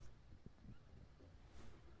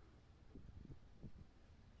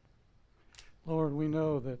Lord, we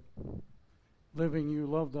know that living you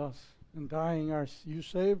loved us, and dying you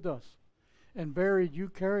saved us, and buried you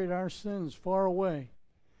carried our sins far away.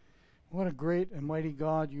 What a great and mighty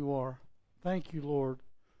God you are. Thank you, Lord,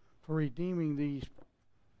 for redeeming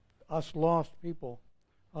us lost people,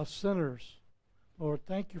 us sinners. Lord,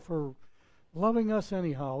 thank you for loving us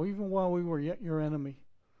anyhow, even while we were yet your enemy.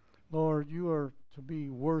 Lord, you are to be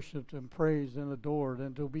worshipped and praised and adored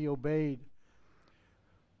and to be obeyed.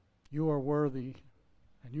 You are worthy,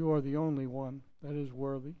 and you are the only one that is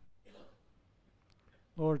worthy.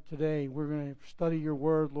 Lord, today we're going to study your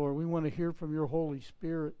word, Lord. We want to hear from your Holy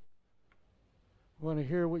Spirit. We want to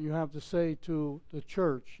hear what you have to say to the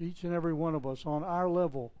church, each and every one of us on our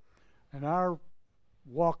level and our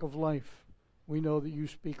walk of life. We know that you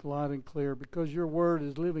speak loud and clear because your word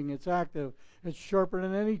is living, it's active, it's sharper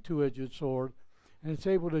than any two-edged sword, and it's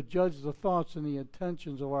able to judge the thoughts and the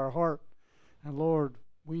intentions of our heart. And Lord,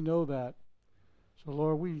 we know that. So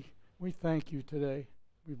Lord, we thank you today.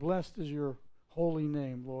 We blessed is your holy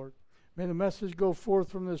name, Lord. May the message go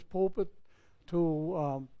forth from this pulpit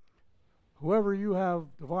to whoever you have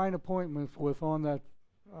divine appointments with on that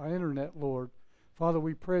internet, Lord. Father,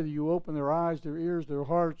 we pray that you open their eyes, their ears, their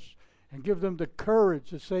hearts, and give them the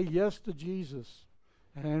courage to say yes to Jesus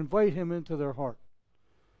and invite him into their heart.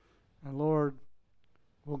 And Lord,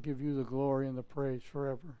 we'll give you the glory and the praise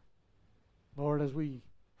forever. Lord, as we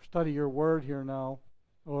study your word here now,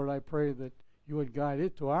 Lord, I pray that you would guide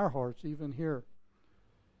it to our hearts, even here,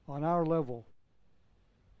 on our level.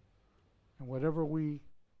 And whatever we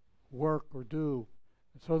work or do,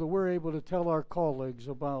 so that we're able to tell our colleagues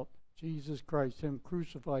about Jesus Christ, him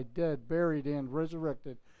crucified, dead, buried, and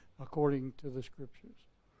resurrected according to the Scriptures.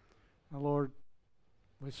 Now, Lord,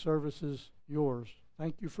 this service is yours.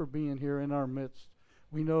 Thank you for being here in our midst.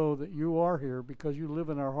 We know that you are here because you live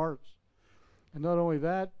in our hearts. And not only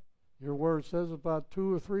that, your word says about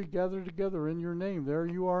 2 or 3 gathered together in your name. There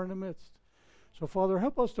you are in the midst. So, Father,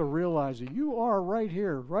 help us to realize that you are right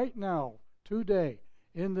here, right now, today,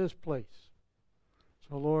 in this place.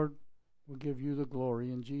 So, Lord, we'll give you the glory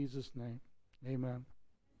in Jesus' name. Amen.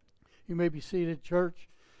 You may be seated, church.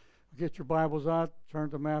 Get your Bibles out. Turn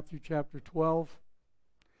to Matthew chapter 12.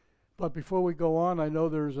 But before we go on, I know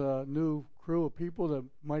there's a new crew of people that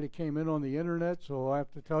might have came in on the internet, so I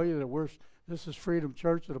have to tell you that this is Freedom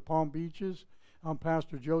Church of the Palm Beaches. I'm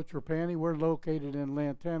Pastor Joe Trapani. We're located in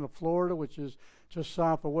Lantana, Florida, which is just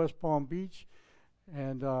south of West Palm Beach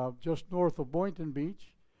and just north of Boynton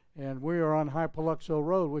Beach. And we are on High Paluxo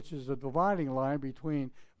Road, which is the dividing line between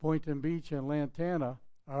Boynton Beach and Lantana,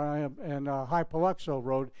 and High Paluxo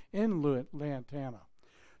Road in Lantana.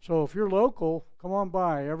 So if you're local, come on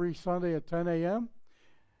by every Sunday at 10 a.m.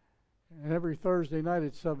 and every Thursday night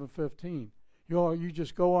at 7:15. You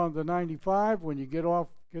just go on the 95 when you get off.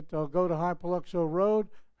 Go to High Paluxo Road,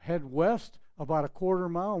 head west about a quarter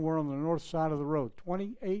mile, and we're on the north side of the road.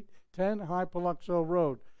 2810 High Paluxo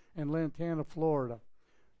Road in Lantana, Florida.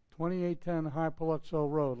 2810 High Paluxo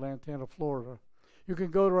Road, Lantana, Florida. You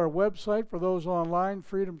can go to our website for those online,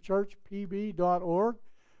 freedomchurchpb.org,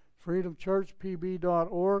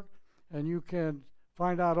 freedomchurchpb.org, and you can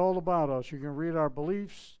find out all about us. You can read our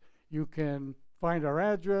beliefs. You can find our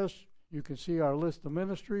address. You can see our list of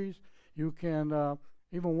ministries. You can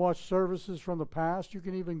even watch services from the past. You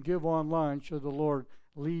can even give online should the Lord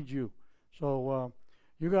lead you. So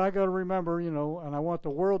I got to remember, and I want the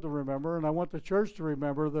world to remember, and I want the church to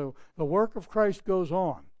remember the work of Christ goes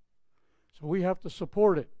on. So we have to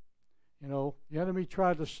support it. The enemy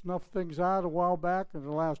tried to snuff things out a while back in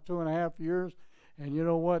the last 2.5 years, and you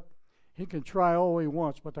know what? He can try all he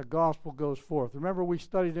wants, but the gospel goes forth. Remember, we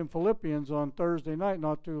studied in Philippians on Thursday night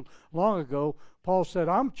not too long ago. Paul said,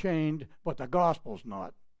 I'm chained, but the gospel's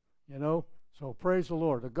not. So praise the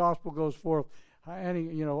Lord. The gospel goes forth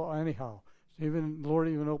anyhow. Even the Lord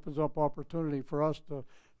even opens up opportunity for us to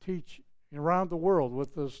teach around the world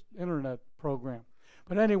with this internet program.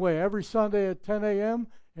 But anyway, every Sunday at 10 a.m.,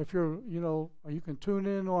 if you're, you can tune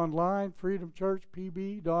in online,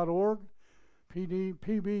 freedomchurchpb.org.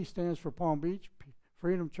 PB stands for Palm Beach,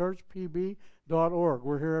 freedomchurchpb.org.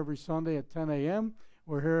 We're here every Sunday at 10 a.m.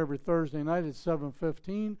 We're here every Thursday night at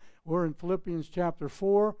 7:15. We're in Philippians chapter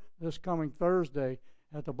 4 this coming Thursday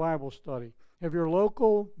at the Bible study. If you're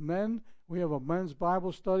local men, we have a men's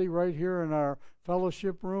Bible study right here in our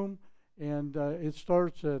fellowship room, and it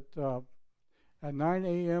starts at 9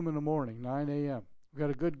 a.m. in the morning, 9 a.m. We've got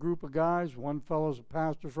a good group of guys. One fellow's a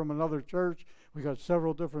pastor from another church. We got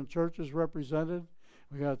several different churches represented.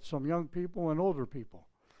 We got some young people and older people.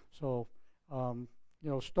 So,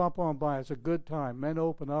 stop on by. It's a good time. Men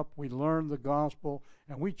open up. We learn the gospel,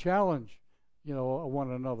 and we challenge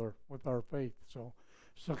one another with our faith. So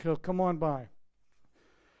come on by.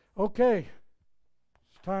 Okay,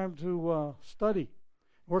 it's time to study.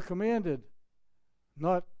 We're commanded,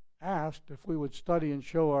 not asked, if we would study and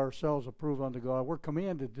show ourselves approved unto God. We're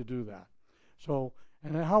commanded to do that. So,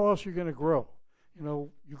 and then how else are you going to grow?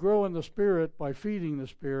 You grow in the Spirit by feeding the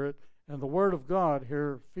Spirit, and the Word of God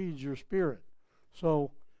here feeds your spirit.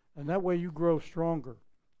 So, and that way you grow stronger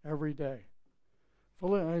every day.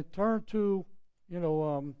 I turn to,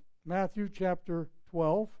 Matthew chapter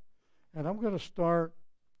 12, and I'm going to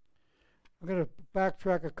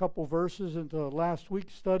backtrack a couple verses into last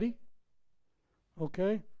week's study.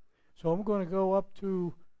 Okay? So I'm going to go up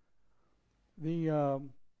to the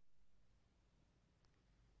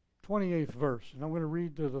 28th verse, and I'm going to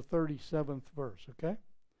read to the 37th verse, okay?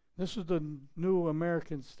 This is the New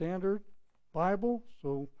American Standard Bible,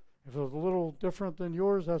 so if it's a little different than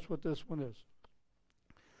yours, that's what this one is.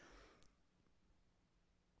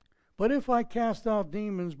 But if I cast out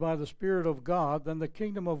demons by the Spirit of God, then the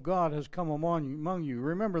kingdom of God has come among you.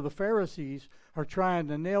 Remember, the Pharisees are trying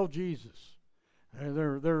to nail Jesus.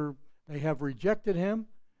 They have rejected him,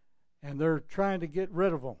 and they're trying to get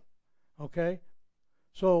rid of him. Okay?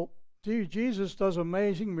 So Jesus does an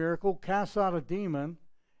amazing miracle, casts out a demon,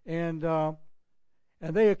 and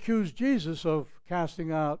they accuse Jesus of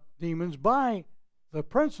casting out demons by the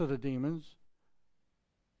prince of the demons.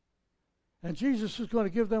 And Jesus is going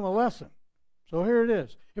to give them a lesson. So here it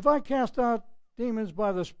is. If I cast out demons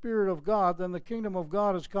by the Spirit of God, then the kingdom of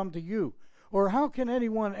God has come to you. Or how can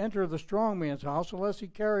anyone enter the strong man's house unless he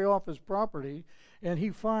carry off his property, and he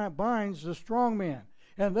binds the strong man,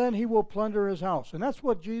 and then he will plunder his house? And that's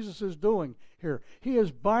what Jesus is doing here. He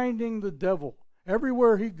is binding the devil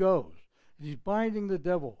everywhere he goes. He's binding the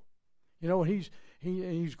devil.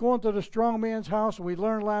 He's going to the strong man's house, and we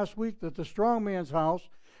learned last week that the strong man's house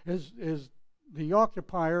is the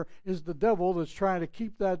occupier is the devil that's trying to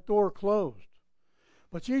keep that door closed.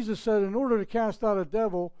 But Jesus said, in order to cast out a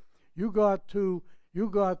devil, you got to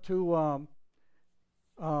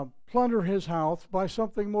plunder his house by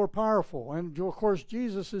something more powerful. And of course,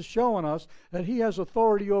 Jesus is showing us that he has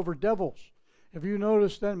authority over devils. If you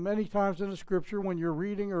notice that many times in the Scripture, when you're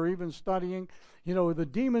reading or even studying, the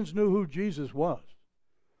demons knew who Jesus was.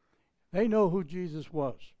 They know who Jesus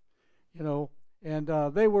was, and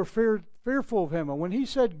they were fearful of him. And when he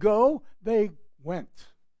said go, they went.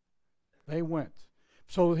 They went.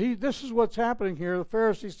 So this is what's happening here. The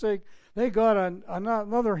Pharisees say they got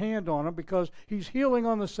another hand on him because he's healing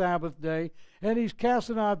on the Sabbath day, and he's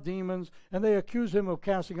casting out demons, and they accuse him of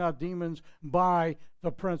casting out demons by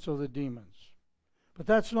the prince of the demons. But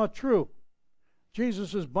that's not true.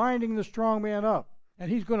 Jesus is binding the strong man up,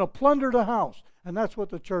 and he's going to plunder the house, and that's what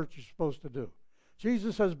the church is supposed to do.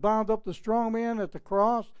 Jesus has bound up the strong man at the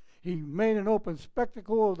cross. He made an open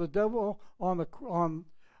spectacle of the devil of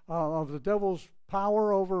the devil's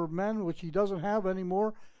power over men, which he doesn't have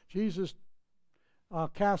anymore. Jesus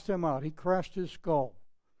cast him out. He crushed his skull.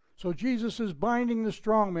 So Jesus is binding the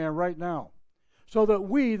strong man right now, so that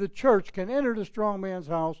we, the church, can enter the strong man's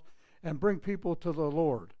house and bring people to the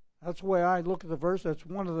Lord. That's the way I look at the verse. That's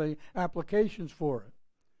one of the applications for it.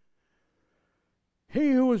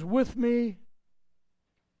 He who is with me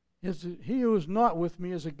he who is not with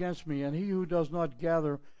me is against me, and he who does not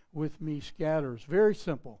gather with me scatters. Very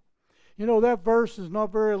simple. That verse is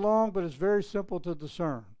not very long, but it's very simple to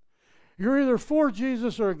discern. You're either for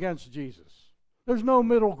Jesus or against Jesus. There's no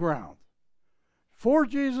middle ground. For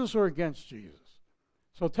Jesus or against Jesus.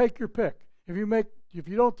 So take your pick. If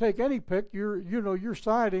you don't take any pick, you're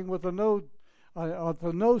siding with the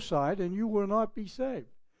no side, and you will not be saved.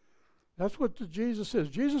 That's what Jesus is.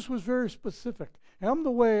 Jesus was very specific. I'm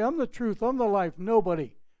the way, I'm the truth, I'm the life.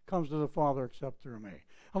 Nobody comes to the Father except through me.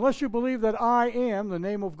 Unless you believe that I am the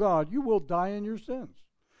name of God, you will die in your sins.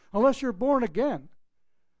 Unless you're born again,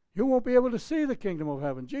 you won't be able to see the kingdom of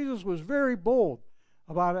heaven. Jesus was very bold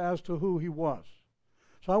about it as to who he was.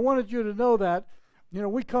 So I wanted you to know that.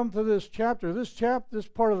 We come to this chapter. This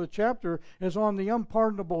part of the chapter is on the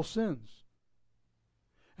unpardonable sins.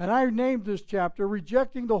 And I named this chapter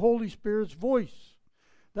Rejecting the Holy Spirit's Voice.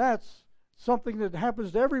 That's something that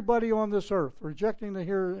happens to everybody on this earth, rejecting to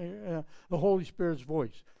hear the Holy Spirit's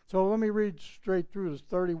voice. So let me read straight through this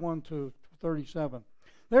 31 to 37.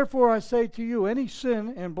 Therefore I say to you, any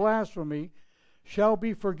sin and blasphemy shall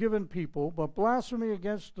be forgiven people, but blasphemy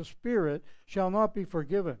against the Spirit shall not be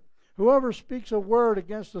forgiven. Whoever speaks a word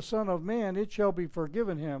against the Son of Man, it shall be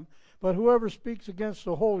forgiven him. But whoever speaks against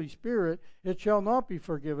the Holy Spirit, it shall not be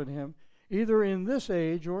forgiven him, either in this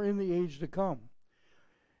age or in the age to come.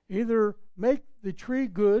 Either make the tree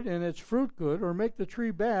good and its fruit good, or make the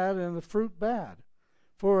tree bad and the fruit bad.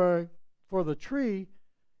 For the tree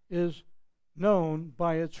is known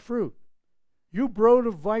by its fruit. You brood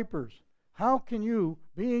of vipers, how can you,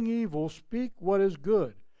 being evil, speak what is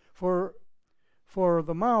good? For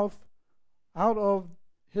the mouth, out of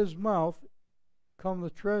his mouth come the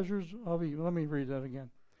treasures of evil. Let me read that again.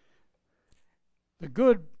 The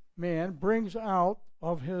good man brings out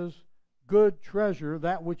of his good treasure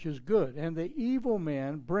that which is good, and the evil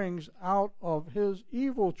man brings out of his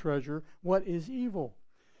evil treasure what is evil.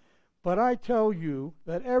 But I tell you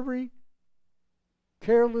that every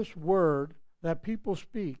careless word that people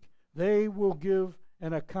speak, they will give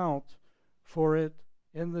an account for it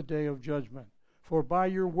in the day of judgment. For by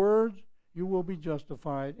your words you will be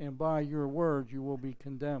justified, and by your words you will be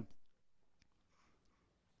condemned.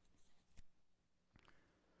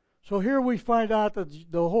 So here we find out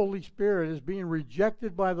that the Holy Spirit is being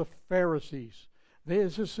rejected by the Pharisees.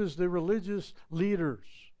 This is the religious leaders.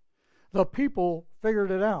 The people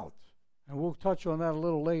figured it out, and we'll touch on that a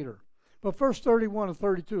little later. But verse 31 and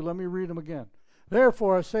 32, let me read them again.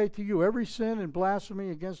 Therefore I say to you, every sin and blasphemy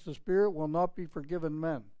against the Spirit will not be forgiven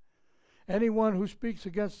men. Anyone who speaks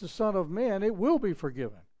against the Son of Man, it will be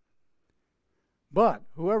forgiven. But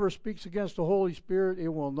whoever speaks against the Holy Spirit, it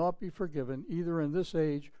will not be forgiven, either in this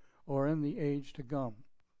age or in the age to come.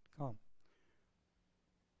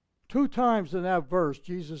 2 times in that verse,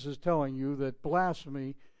 Jesus is telling you that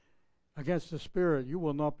blasphemy against the Spirit, you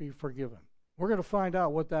will not be forgiven. We're going to find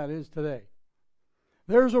out what that is today.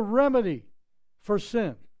 There's a remedy for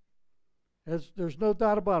sin. There's no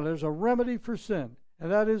doubt about it. There's a remedy for sin, and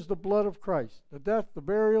that is the blood of Christ, the death, the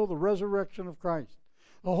burial, the resurrection of Christ.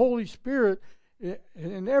 The Holy Spirit,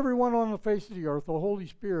 and everyone on the face of the earth, the Holy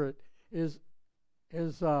Spirit is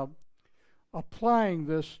applying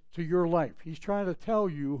this to your life. He's trying to tell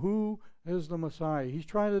you who is the Messiah. He's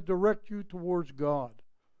trying to direct you towards God.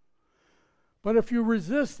 But if you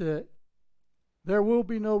resist it, there will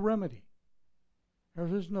be no remedy. There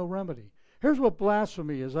is no remedy. Here's what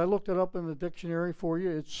blasphemy is. I looked it up in the dictionary for you.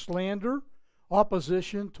 It's slander,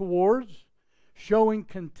 opposition towards, showing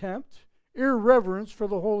contempt, irreverence for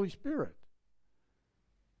the Holy Spirit.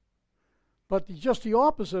 But just the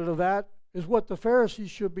opposite of that is what the Pharisees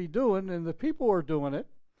should be doing, and the people are doing it.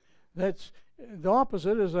 That's the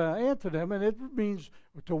opposite is an antonym, and it means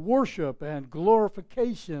to worship and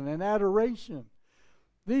glorification and adoration.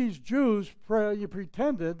 These Jews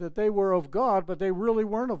pretended that they were of God, but they really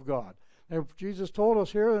weren't of God. Jesus told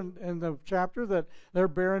us here in the chapter that they're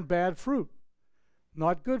bearing bad fruit,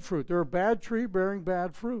 not good fruit. They're a bad tree bearing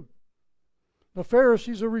bad fruit. The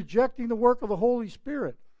Pharisees are rejecting the work of the Holy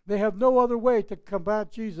Spirit. They have no other way to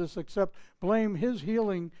combat Jesus except blame his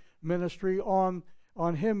healing ministry on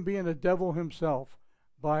him being a devil himself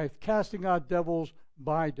by casting out devils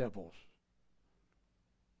by devils.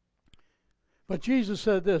 But Jesus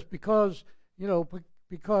said this, because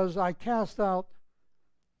I cast out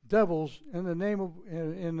devils in the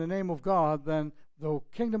name of God, then the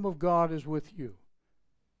kingdom of God is with you.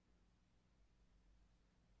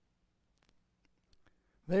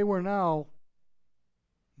 They were now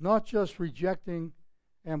not just rejecting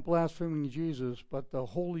and blaspheming Jesus, but the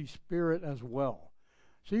Holy Spirit as well.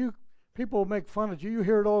 So people make fun of you. You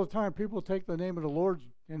hear it all the time. People take the name of the Lord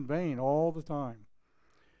in vain all the time.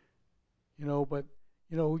 But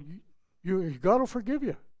God will forgive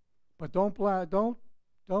you. But don't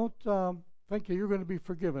think that you're going to be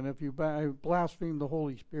forgiven if you blaspheme the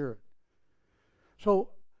Holy Spirit. So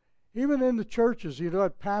even in the churches,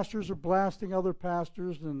 pastors are blasting other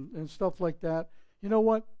pastors and stuff like that. You know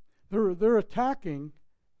what? They're attacking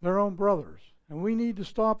their own brothers, and we need to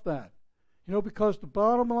stop that. Because the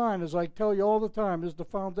bottom line, as I tell you all the time, is the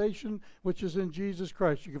foundation which is in Jesus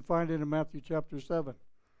Christ. You can find it in Matthew chapter 7.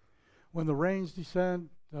 When the rains descend,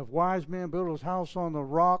 the wise man built his house on the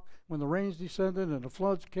rock. When the rains descended and the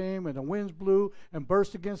floods came and the winds blew and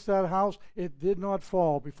burst against that house, it did not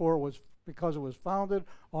fall because it was founded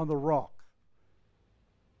on the rock.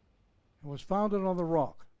 It was founded on the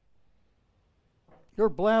rock. They're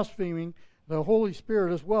blaspheming the Holy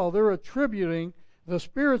Spirit as well. They're attributing the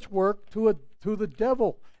Spirit's work to the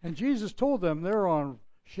devil. And Jesus told them they're on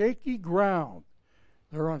shaky ground.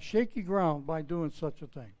 They're on shaky ground by doing such a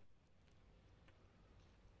thing.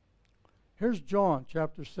 Here's John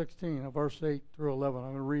chapter 16, verse 8 through 11. I'm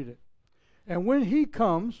going to read it. And when he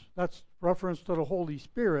comes, that's reference to the Holy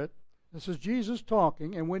Spirit. This is Jesus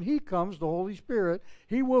talking. And when he comes, the Holy Spirit,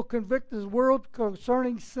 he will convict the world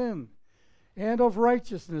concerning sin and of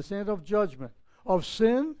righteousness and of judgment. Of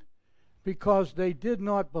sin, because they did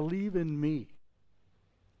not believe in me.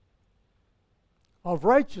 of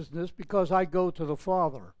righteousness, because I go to the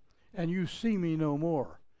Father, and you see me no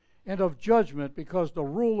more, and of judgment, because the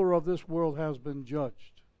ruler of this world has been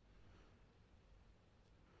judged.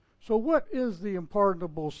 So what is the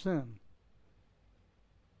unpardonable sin?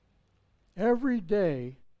 Every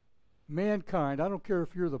day, mankind, I don't care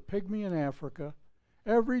if you're the pygmy in Africa,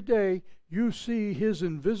 every day you see his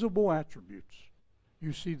invisible attributes.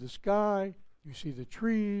 You see the sky, you see the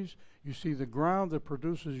trees, you see the ground that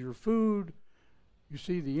produces your food, you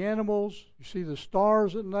see the animals, you see the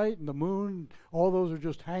stars at night and the moon, all those are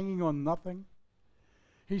just hanging on nothing.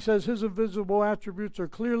 He says his invisible attributes are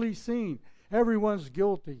clearly seen. Everyone's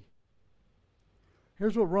guilty.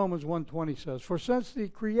 Here's what Romans 1:20 says. For since the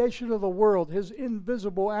creation of the world, his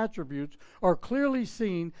invisible attributes are clearly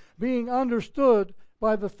seen, being understood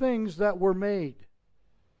by the things that were made.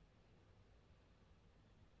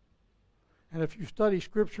 And if you study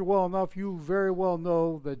Scripture well enough, you very well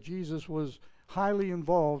know that Jesus was highly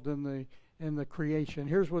involved in the creation.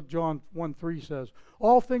 Here's what John 1:3 says.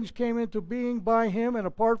 All things came into being by him, and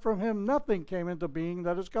apart from him nothing came into being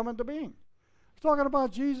that has come into being. He's talking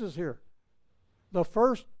about Jesus here. The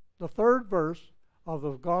third verse of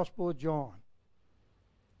the Gospel of John.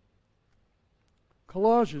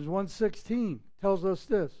 Colossians 1:16 tells us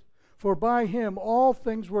this. For by him all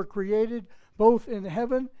things were created, both in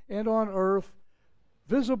heaven and on earth,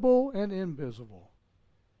 visible and invisible.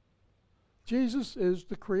 Jesus is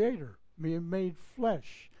the Creator, made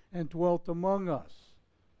flesh and dwelt among us.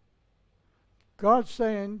 God's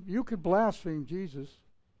saying you could blaspheme Jesus.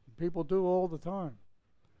 People do all the time.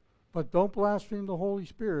 But don't blaspheme the Holy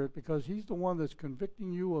Spirit, because he's the one that's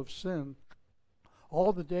convicting you of sin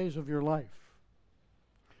all the days of your life.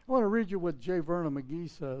 I want to read you what J. Vernon McGee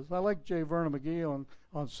says. I like J. Vernon McGee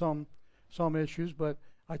on some issues, but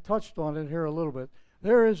I touched on it here a little bit.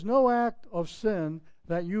 There is no act of sin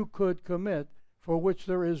that you could commit for which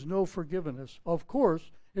there is no forgiveness. Of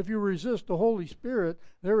course, if you resist the Holy Spirit,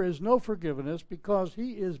 there is no forgiveness, because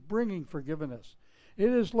he is bringing forgiveness. It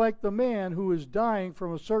is like the man who is dying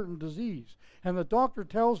from a certain disease, and the doctor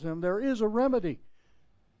tells him there is a remedy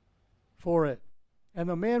for it, and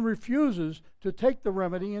the man refuses to take the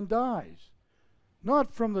remedy and dies.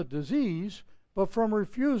 Not from the disease, but from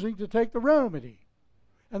refusing to take the remedy.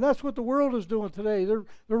 And that's what the world is doing today. They're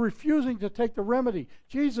refusing to take the remedy.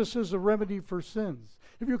 Jesus is the remedy for sins.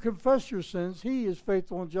 If you confess your sins, he is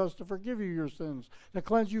faithful and just to forgive you your sins, to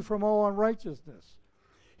cleanse you from all unrighteousness.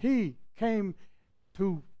 He came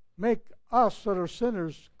to make us that are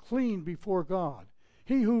sinners clean before God.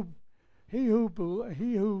 He who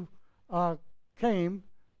came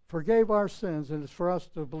forgave our sins, and it's for us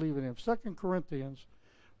to believe in him. 2 Corinthians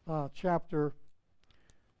chapter.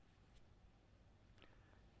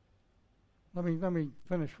 Let me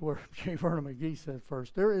finish where J. Vernon McGee said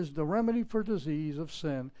first. There is the remedy for disease of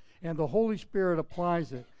sin, and the Holy Spirit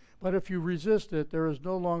applies it. But if you resist it, there is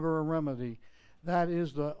no longer a remedy. That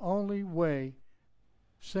is the only way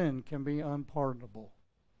sin can be unpardonable.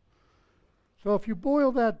 So if you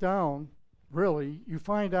boil that down, really, you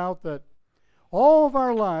find out that all of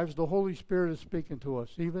our lives, the Holy Spirit is speaking to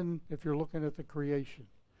us, even if you're looking at the creation.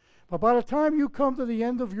 But by the time you come to the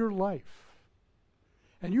end of your life,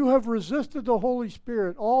 and you have resisted the Holy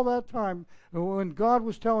Spirit all that time, when God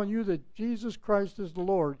was telling you that Jesus Christ is the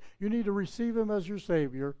Lord, you need to receive him as your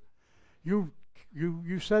Savior, you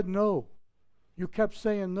said no. You kept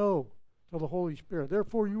saying no to the Holy Spirit.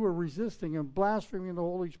 Therefore, you were resisting and blaspheming the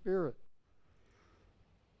Holy Spirit.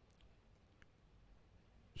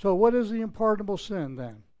 So what is the unpardonable sin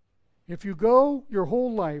then? If you go your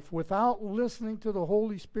whole life without listening to the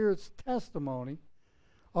Holy Spirit's testimony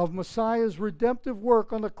of Messiah's redemptive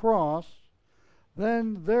work on the cross,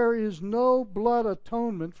 then there is no blood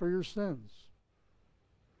atonement for your sins.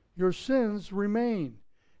 Your sins remain.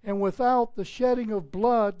 And without the shedding of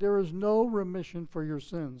blood, there is no remission for your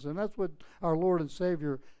sins. And that's what our Lord and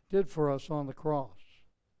Savior did for us on the cross.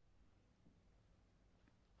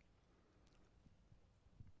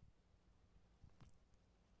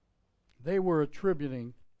 They were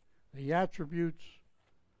attributing the attributes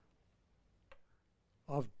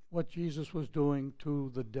of what Jesus was doing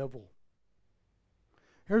to the devil.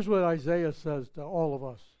 Here's what Isaiah says to all of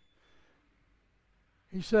us.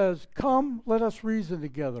 He says, "Come, let us reason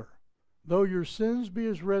together. Though your sins be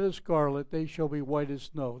as red as scarlet, they shall be white as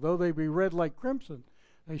snow. Though they be red like crimson,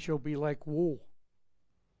 they shall be like wool."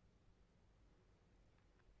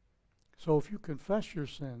 So if you confess your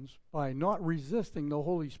sins by not resisting the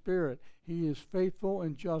Holy Spirit, he is faithful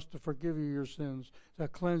and just to forgive you your sins, to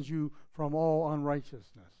cleanse you from all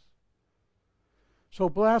unrighteousness. So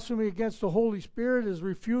blasphemy against the Holy Spirit is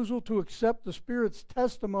refusal to accept the Spirit's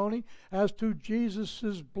testimony as to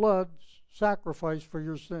Jesus' blood sacrifice for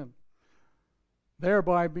your sin,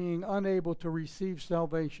 thereby being unable to receive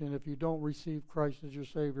salvation if you don't receive Christ as your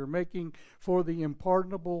Savior, making for the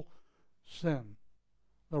unpardonable sin,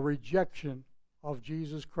 the rejection of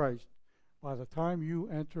Jesus Christ by the time you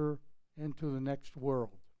enter into the next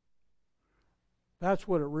world. That's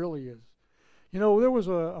what it really is. You know, there was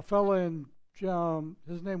a fellow in,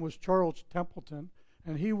 his name was Charles Templeton,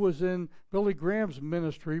 and he was in Billy Graham's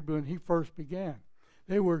ministry when he first began.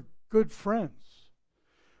 They were good friends.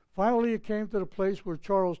 Finally, it came to the place where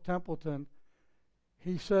Charles Templeton,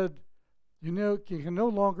 he said, you know, you can no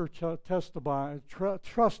longer trust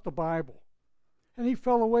the Bible. And he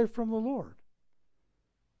fell away from the Lord.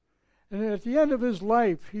 And at the end of his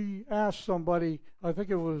life, he asked somebody, I think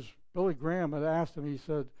it was Billy Graham had asked him, he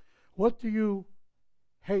said, what do you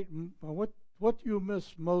hate, what do you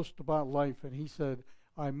miss most about life? And he said,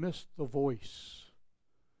 I miss the voice.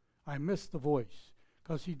 I miss the voice,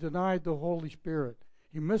 because he denied the Holy Spirit.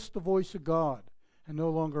 He missed the voice of God and no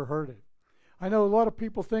longer heard it. I know a lot of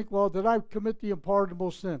people think, well, did I commit the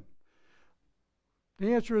unpardonable sin?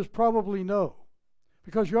 The answer is probably no,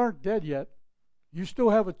 because you aren't dead yet. You still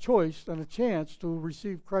have a choice and a chance to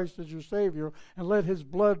receive Christ as your Savior and let His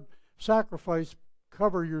blood sacrifice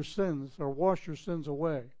cover your sins or wash your sins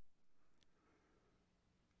away.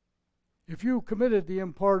 If you committed the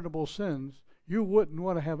unpardonable sins, you wouldn't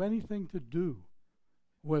want to have anything to do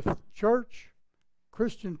with church,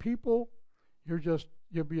 Christian people.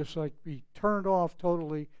 You'll be turned off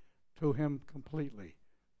totally to Him completely.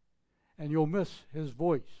 And you'll miss His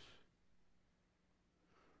voice.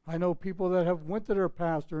 I know people that have went to their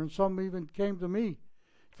pastor, and some even came to me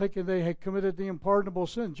thinking they had committed the unpardonable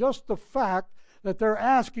sin. Just the fact that they're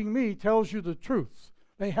asking me tells you the truth.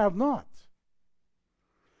 They have not.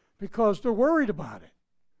 Because they're worried about it.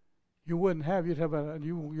 You wouldn't have,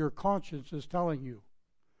 your conscience is telling you.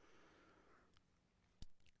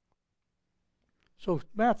 So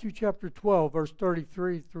Matthew chapter 12, verse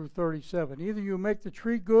 33 through 37. Either you make the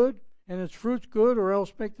tree good and its fruits good, or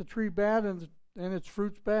else make the tree bad and its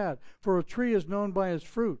fruits bad. For a tree is known by its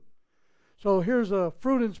fruit. So here's a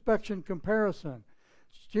fruit inspection comparison.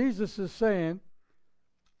 Jesus is saying,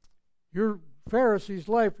 your Pharisees'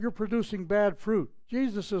 life, you're producing bad fruit.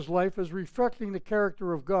 Jesus' life is reflecting the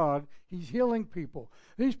character of God. He's healing people.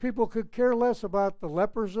 These people could care less about the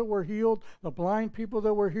lepers that were healed, the blind people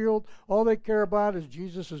that were healed. All they care about is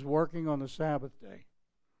Jesus is working on the Sabbath day.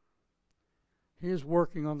 He is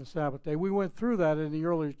working on the Sabbath day. We went through that in the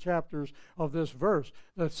earlier chapters of this verse.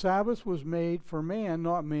 The Sabbath was made for man,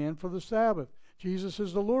 not man for the Sabbath. Jesus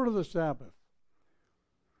is the Lord of the Sabbath.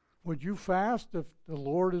 Would you fast if the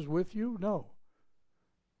Lord is with you? No.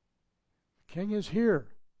 The King is here.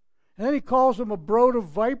 And then He calls them a brood of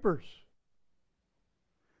vipers.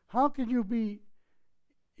 How can you, being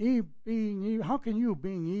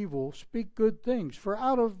evil, speak good things? For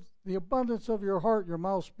out of the abundance of your heart, your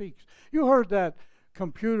mouth speaks. You heard that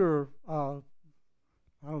computer,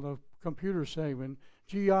 computer saying,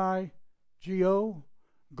 G-I-G-O,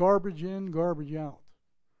 garbage in, garbage out.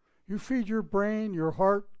 You feed your brain, your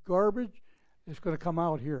heart, garbage, it's going to come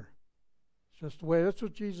out here. It's just the way, that's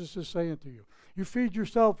what Jesus is saying to you. You feed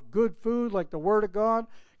yourself good food like the Word of God,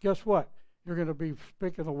 guess what? You're going to be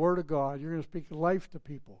speaking the Word of God. You're going to speak life to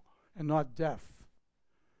people and not death.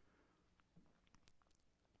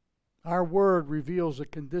 Our word reveals the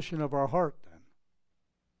condition of our heart then.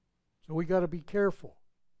 So we got to be careful.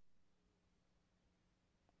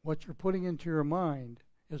 What you're putting into your mind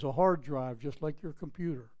is a hard drive, just like your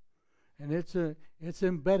computer. And it's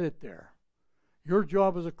embedded there. Your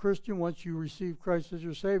job as a Christian, once you receive Christ as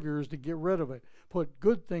your Savior, is to get rid of it. Put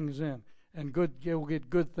good things in, and you'll get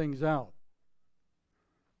good things out.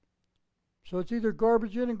 So it's either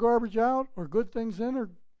garbage in and garbage out, or good things in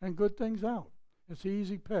and good things out. It's an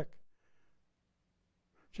easy pick.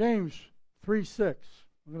 James 3:6.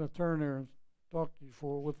 I'm going to turn there and talk to you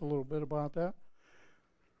with a little bit about that.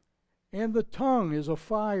 And the tongue is a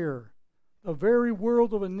fire, the very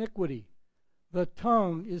world of iniquity. The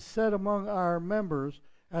tongue is set among our members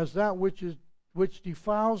as that which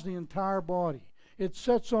defiles the entire body. It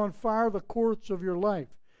sets on fire the courts of your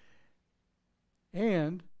life.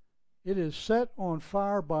 And it is set on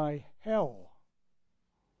fire by hell.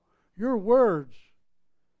 Your words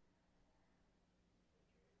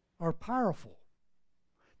are powerful.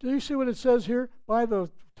 Do you see what it says here? By the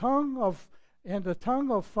tongue of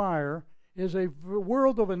fire is a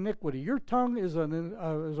world of iniquity. Your tongue is a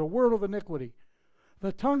world of iniquity.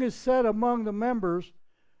 The tongue is set among the members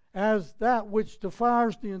as that which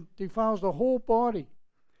defiles the whole body,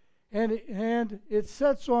 and it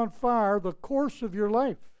sets on fire the course of your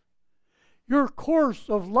life. Your course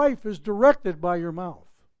of life is directed by your mouth.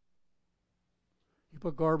 You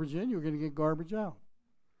put garbage in, you're going to get garbage out.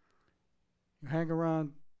 You hang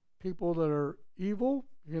around people that are evil,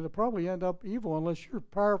 you're going to probably end up evil unless you're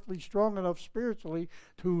powerfully strong enough spiritually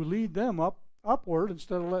to lead them upward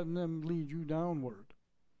instead of letting them lead you downward.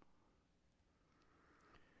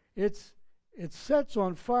 It sets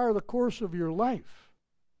on fire the course of your life.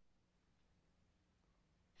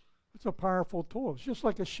 It's a powerful tool. It's just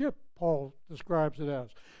like a ship, Paul describes it as.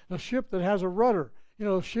 A ship that has a rudder. You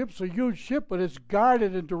know, a ship's a huge ship, but it's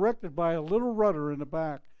guided and directed by a little rudder in the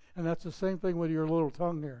back. And that's the same thing with your little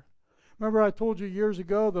tongue here. Remember I told you years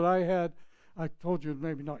ago that I told you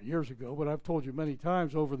maybe not years ago, but I've told you many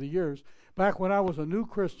times over the years, back when I was a new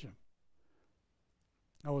Christian,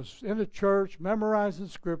 I was in a church, memorizing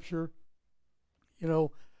Scripture, you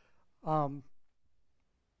know, I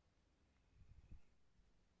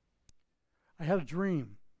had a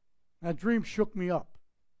dream. That dream shook me up.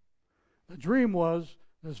 The dream was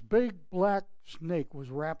this big black snake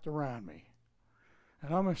was wrapped around me.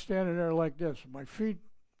 And I'm standing there like this, my feet,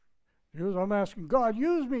 I'm asking God,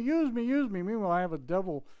 use me, use me, use me. Meanwhile, I have a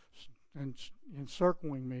devil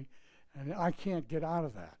encircling me, and I can't get out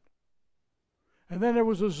of that. And then there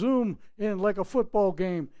was a zoom in like a football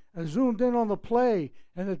game. I zoomed in on the play,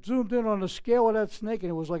 and it zoomed in on the scale of that snake, and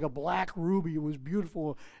it was like a black ruby. It was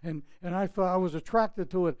beautiful, and I thought I was attracted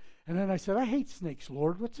to it. And then I said, I hate snakes,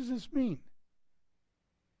 Lord. What does this mean?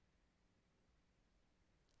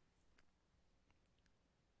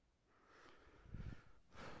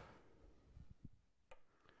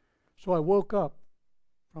 So I woke up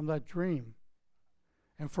from that dream,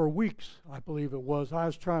 and for weeks, I believe it was, I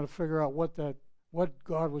was trying to figure out what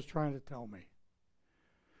God was trying to tell me.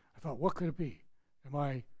 I thought, what could it be? Am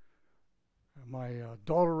I an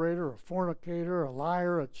adulterator, a fornicator, a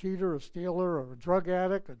liar, a cheater, a stealer, or a drug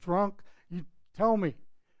addict, a drunk? You tell me.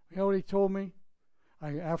 You know what he told me?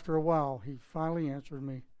 After a while, he finally answered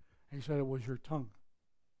me. He said, it was your tongue.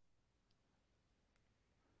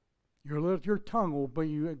 Your tongue will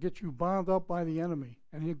get you bound up by the enemy,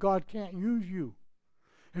 and God can't use you.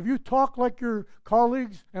 If you talk like your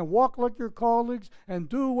colleagues and walk like your colleagues and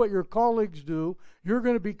do what your colleagues do, you're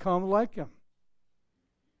going to become like them.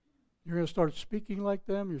 You're going to start speaking like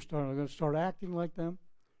them. You're going to start acting like them.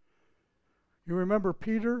 You remember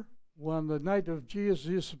Peter? On the night of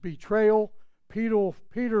Jesus' betrayal,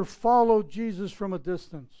 Peter followed Jesus from a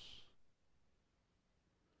distance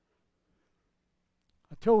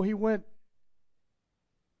until he went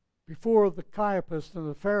before the Caiaphas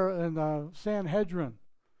and the Sanhedrin.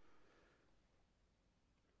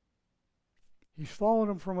 He's following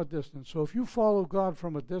him from a distance. So if you follow God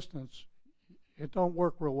from a distance, it don't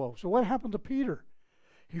work real well. So what happened to Peter?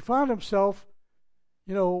 He found himself,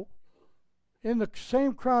 in the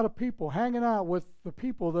same crowd of people, hanging out with the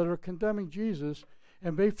people that are condemning Jesus.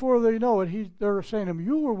 And before they know it, they're saying to him,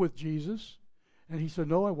 you were with Jesus. And he said,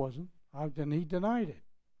 no, I wasn't. And he denied it.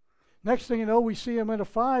 Next thing you know, we see him in a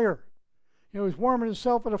fire. He's warming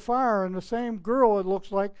himself at a fire, and the same girl, it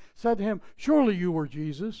looks like, said to him, surely you were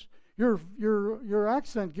Jesus. Your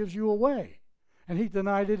accent gives you away. And he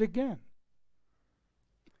denied it again.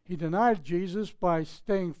 He denied Jesus by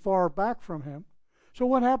staying far back from him. So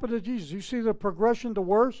what happened to Jesus? You see the progression to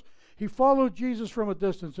worse? He followed Jesus from a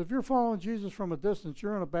distance. If you're following Jesus from a distance,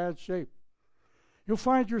 you're in a bad shape. You'll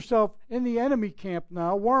find yourself in the enemy camp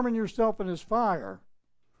now, warming yourself in his fire.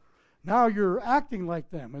 Now you're acting like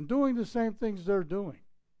them and doing the same things they're doing.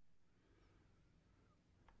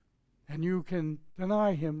 And you can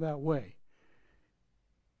deny him that way.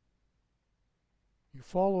 You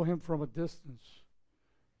follow him from a distance.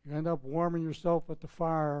 You end up warming yourself at the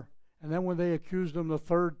fire. And then when they accused him the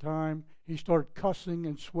third time, he started cussing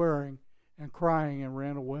and swearing and crying and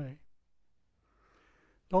ran away.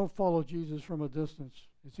 Don't follow Jesus from a distance.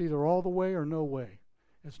 It's either all the way or no way.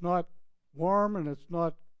 It's not warm and it's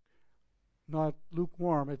not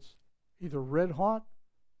lukewarm. It's either red hot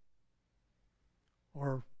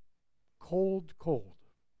or cold.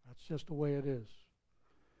 That's just the way it is.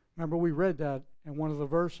 Remember, we read that in one of the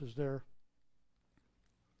verses there.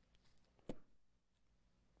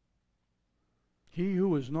 He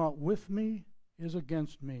who is not with me is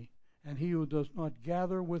against me, and he who does not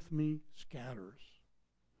gather with me scatters.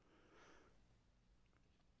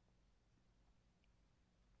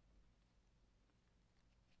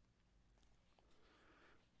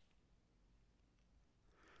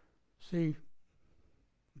 See,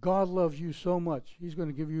 God loves you so much, he's going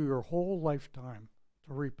to give you your whole lifetime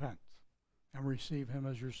to repent. and receive him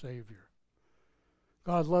as your Savior.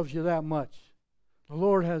 God loves you that much. The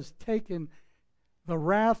Lord has taken the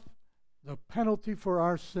wrath, the penalty for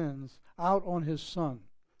our sins, out on his Son.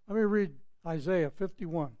 Let me read Isaiah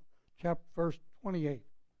 51, verse 28.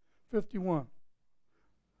 51.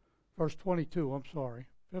 Verse 22, I'm sorry.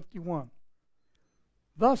 51.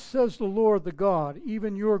 Thus says the Lord the God,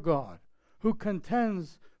 even your God, who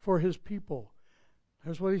contends for his people.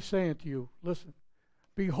 Here's what he's saying to you. Listen.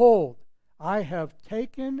 Behold, I have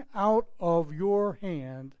taken out of your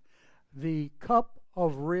hand the cup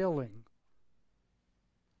of railing,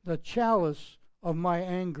 the chalice of my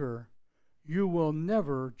anger. You will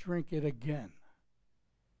never drink it again.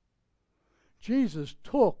 Jesus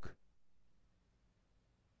took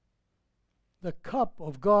the cup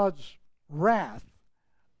of God's wrath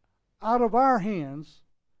out of our hands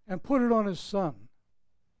and put it on his Son.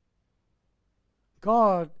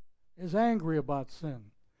 God is angry about sin.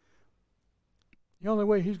 The only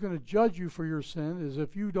way he's going to judge you for your sin is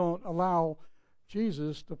if you don't allow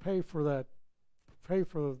Jesus to pay for the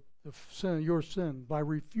sin, your sin, by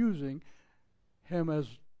refusing him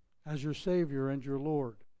as your Savior and your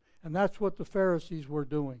Lord. And that's what the Pharisees were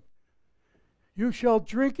doing. You shall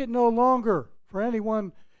drink it no longer. For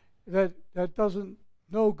anyone that doesn't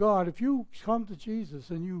know God, if you come to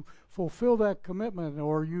Jesus and you fulfill that commitment,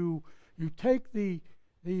 or you take the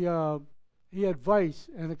advice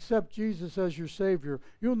and accept Jesus as your Savior,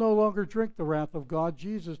 you'll no longer drink the wrath of God.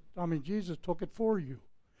 Jesus took it for you.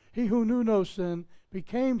 He who knew no sin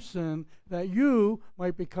became sin, that you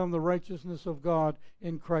might become the righteousness of God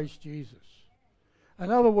in Christ Jesus. In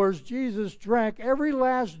other words, Jesus drank every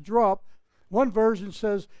last drop. One version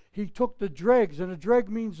says he took the dregs, and a dreg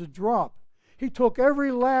means a drop. He took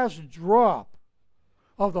every last drop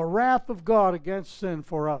of the wrath of God against sin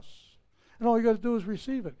for us. And all you got to do is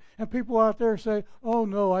receive it. And people out there say, oh,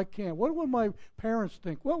 no, I can't. What will my parents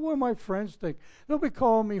think? What will my friends think? They'll be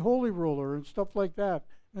calling me holy ruler and stuff like that.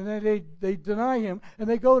 And then they deny him, and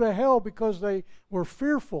they go to hell because they were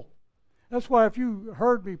fearful. That's why if you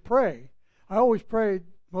heard me pray, I always prayed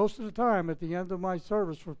most of the time at the end of my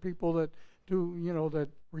service for people that that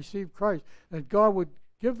receive Christ, that God would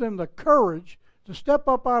give them the courage to step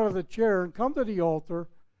up out of the chair and come to the altar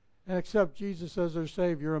and accept Jesus as their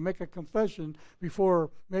Savior and make a confession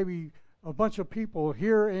before maybe a bunch of people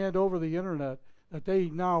here and over the internet that they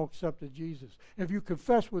now accepted Jesus. If you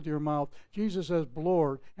confess with your mouth Jesus as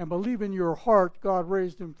Lord and believe in your heart God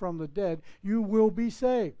raised him from the dead, you will be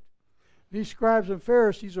saved. These scribes and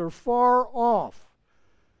Pharisees are far off.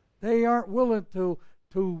 They aren't willing to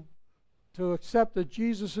accept that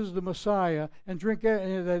Jesus is the Messiah and drink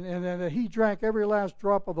and that he drank every last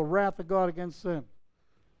drop of the wrath of God against sin.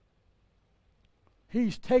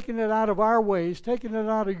 He's taken it out of our way. He's taken it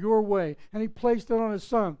out of your way. And he placed it on his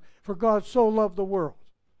Son. For God so loved the world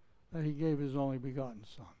that he gave his only begotten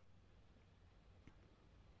Son.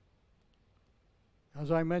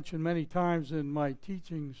 As I mentioned many times in my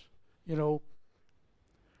teachings,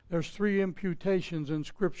 there's 3 imputations in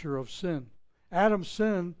Scripture of sin. Adam's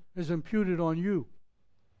sin is imputed on you.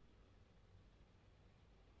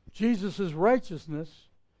 Jesus' righteousness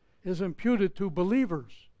is imputed to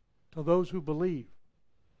believers, to those who believe.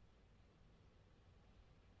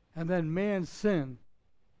 And then man's sin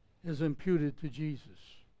is imputed to Jesus.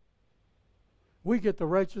 We get the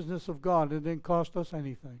righteousness of God. It didn't cost us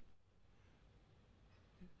anything.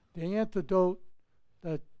 The antidote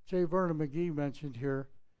that J. Vernon McGee mentioned here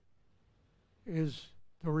is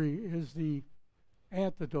the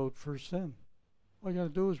antidote for sin. All you got to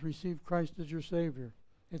do is receive Christ as your Savior.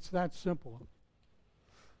 It's that simple.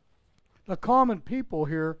 The common people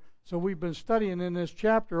here, so we've been studying in this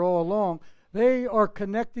chapter all along, they are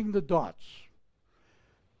connecting the dots.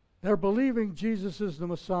 They're believing Jesus is the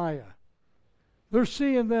Messiah. They're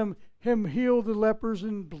seeing him heal the lepers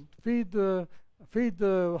and feed the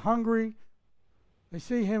hungry. They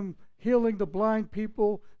see him healing the blind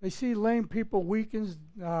people. They see lame people weakened,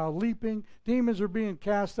 leaping. Demons are being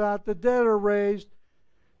cast out. The dead are raised.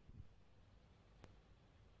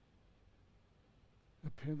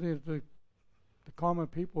 The common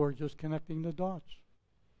people are just connecting the dots.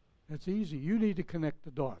 It's easy. You need to connect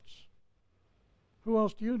the dots. Who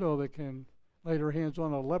else do you know that can lay their hands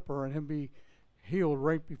on a leper and him be healed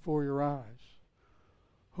right before your eyes?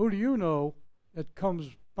 Who do you know that comes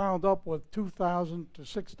bound up with 2,000 to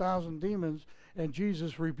 6,000 demons and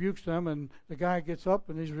Jesus rebukes them and the guy gets up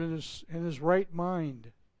and he's in his right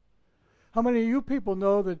mind? How many of you people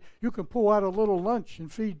know that you can pull out a little lunch and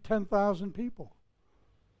feed 10,000 people,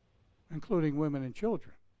 including women and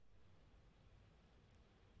children?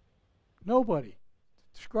 Nobody.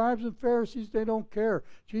 scribes and Pharisees, they don't care.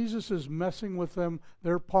 Jesus is messing with them,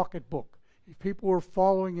 their pocketbook. People are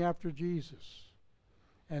following after Jesus,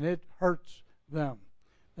 and it hurts them.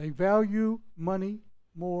 They value money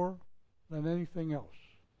more than anything else.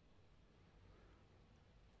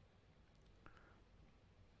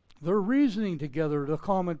 They're reasoning together, the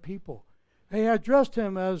common people. They addressed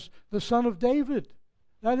him as the Son of David.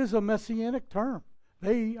 That is a messianic term.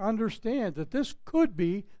 They understand that this could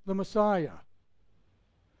be the Messiah.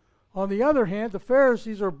 On the other hand, the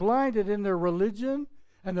Pharisees are blinded in their religion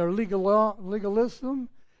and their legalism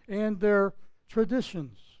and their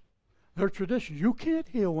traditions. Their traditions. You can't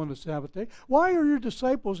heal on the Sabbath day. Why are your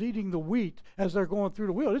disciples eating the wheat as they're going through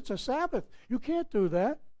the wheel? It's a Sabbath. You can't do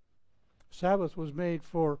that. Sabbath was made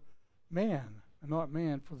for man, and not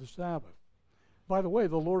man for the Sabbath. By the way,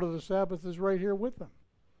 the Lord of the Sabbath is right here with them.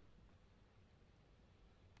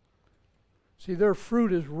 See, their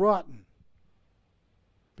fruit is rotten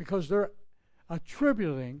because they're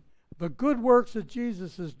attributing the good works that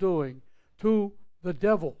Jesus is doing to the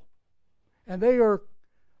devil. And they are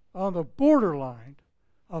on the borderline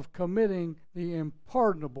of committing the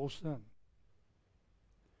unpardonable sin.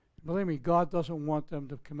 Believe me, God doesn't want them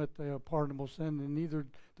to commit the unpardonable sin, and neither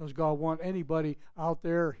does God want anybody out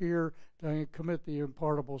there here to commit the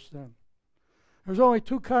unpardonable sin. There's only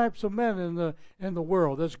two types of men in the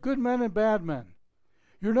world. There's good men and bad men.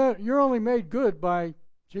 You're only made good by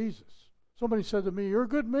Jesus. Somebody said to me, "You're a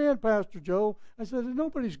good man, Pastor Joe." I said,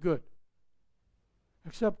 "Nobody's good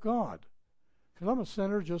except God, because I'm a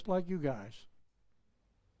sinner just like you guys."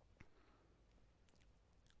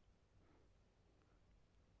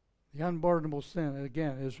 The unpardonable sin,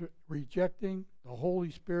 again, is rejecting the Holy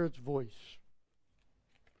Spirit's voice.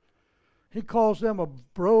 He calls them a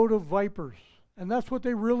brood of vipers, and that's what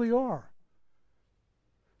they really are.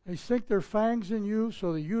 They sink their fangs in you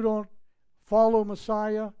so that you don't follow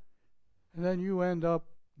Messiah, and then you end up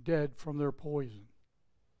dead from their poison.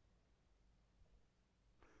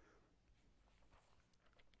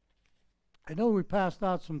 I know we passed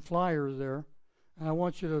out some flyers there, and I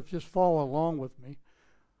want you to just follow along with me.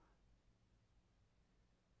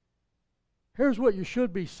 Here's what you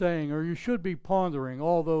should be saying, or you should be pondering,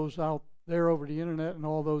 all those out there over the internet and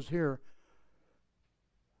all those here.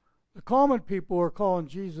 The common people are calling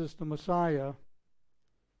Jesus the Messiah,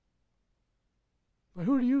 but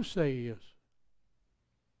who do you say he is?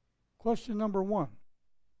 Question number one.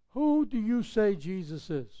 Who do you say Jesus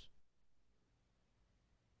is?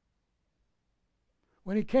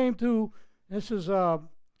 When he came to, this is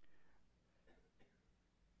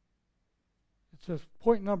it's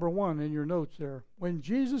point number one in your notes there. When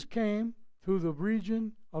Jesus came through the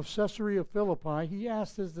region of Caesarea Philippi, he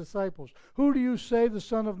asked his disciples, "Who do you say the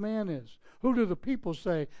Son of Man is?" Who do the people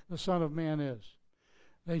say the Son of Man is?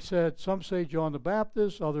 They said, some say John the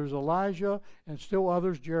Baptist, others Elijah, and still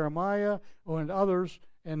others Jeremiah, and others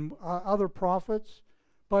and other prophets.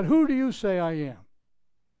 But who do you say I am?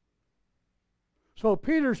 So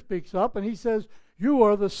Peter speaks up and he says, "You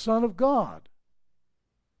are the Son of God."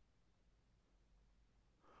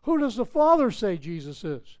 Who does the Father say Jesus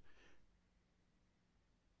is?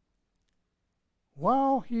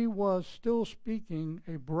 While he was still speaking,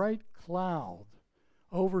 a bright cloud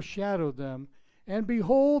overshadowed them, and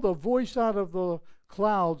behold, a voice out of the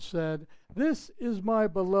cloud said, "This is my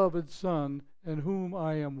beloved Son, in whom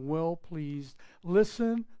I am well pleased.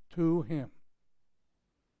 Listen to him."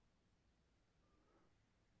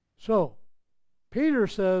 So, Peter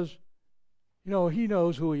says, he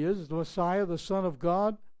knows who he is, the Messiah, the Son of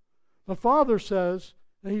God. The Father says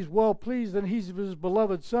that he's well pleased and he's his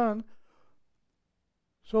beloved Son.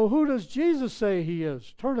 So who does Jesus say he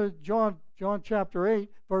is? Turn to John chapter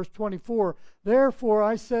 8, verse 24. "Therefore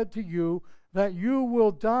I said to you that you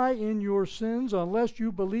will die in your sins unless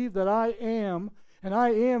you believe that I am," and I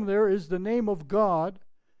am there is the name of God,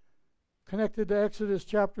 connected to Exodus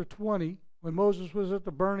chapter 20, when Moses was at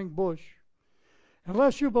the burning bush.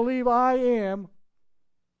 "Unless you believe I am,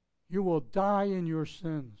 you will die in your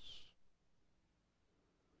sins."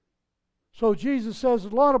 So Jesus says a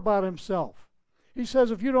lot about himself. He says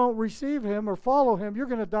if you don't receive him or follow him, you're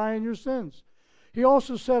going to die in your sins. He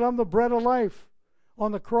also said, "I'm the bread of life"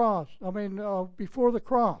 on the cross. Before the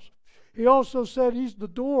cross. He also said he's the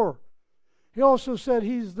door. He also said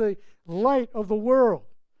he's the light of the world.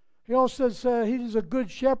 He also said he's a good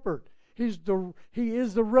shepherd. He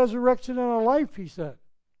is the resurrection and the life, he said.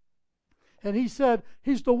 And he said,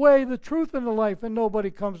 he's the way, the truth, and the life, and nobody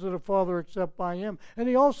comes to the Father except by him. And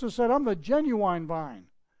he also said, I'm the genuine vine.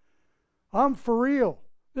 I'm for real.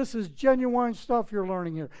 This is genuine stuff you're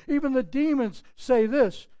learning here. Even the demons say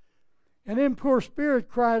this. An impure spirit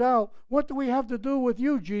cried out, "What do we have to do with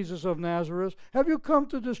you, Jesus of Nazareth? Have you come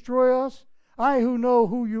to destroy us? I know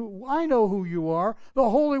who you are, the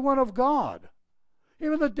Holy One of God."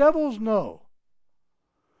 Even the devils know.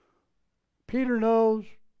 Peter knows.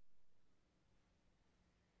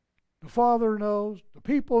 The Father knows. The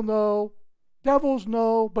people know. Devils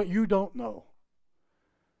know, but you don't know.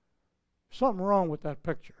 Something wrong with that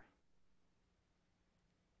picture.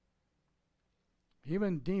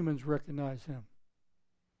 Even demons recognize him.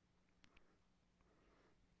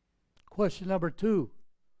 Question number 2.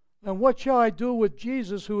 And what shall I do with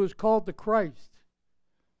Jesus who is called the Christ?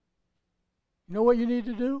 You know what you need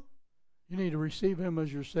to do? You need to receive him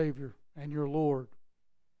as your Savior and your Lord.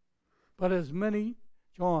 But as many,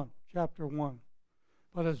 John chapter 1,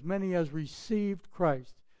 but as many as received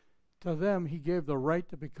Christ, to them he gave the right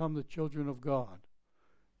to become the children of God,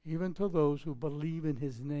 even to those who believe in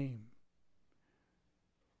his name.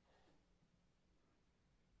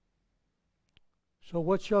 So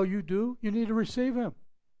what shall you do? You need to receive him.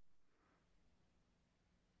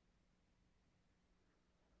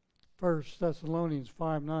 1 Thessalonians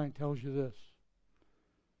 5:9 tells you this.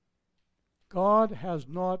 God has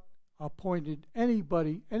not appointed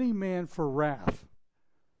anybody, any man for wrath.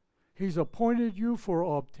 He's appointed you for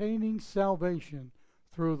obtaining salvation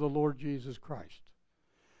through the Lord Jesus Christ.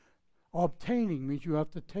 Obtaining means you have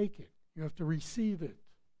to take it. You have to receive it.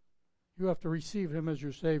 You have to receive him as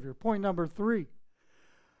your Savior. Point number 3.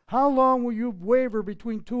 How long will you waver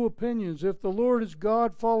between two opinions? If the Lord is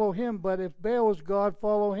God, follow him, but if Baal is God,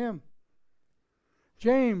 follow him.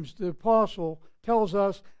 James, the apostle, tells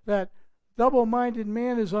us that double-minded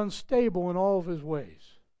man is unstable in all of his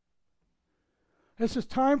ways. This is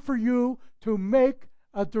time for you to make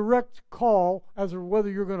a direct call as to whether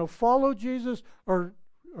you're going to follow Jesus or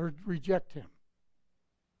reject him.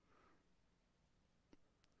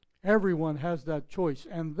 Everyone has that choice,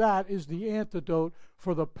 and that is the antidote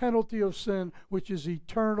for the penalty of sin, which is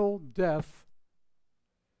eternal death,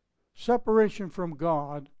 separation from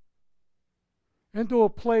God, into a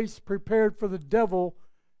place prepared for the devil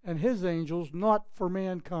and his angels, not for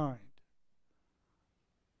mankind.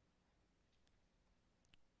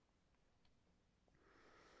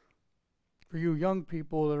 For you young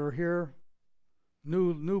people that are here,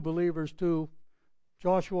 new believers too,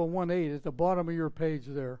 Joshua 1:8 at the bottom of your page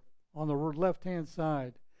there, on the left-hand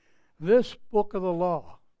side. This book of the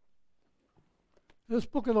law,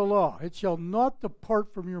 it shall not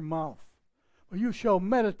depart from your mouth, but you shall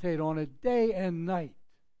meditate on it day and night.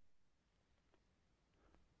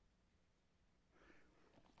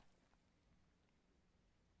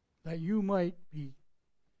 That you might be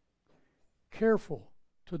careful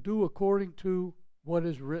to do according to what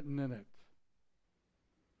is written in it.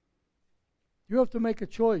 You have to make a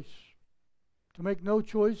choice. To make no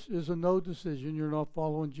choice is a no decision. You're not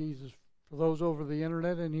following Jesus. For those over the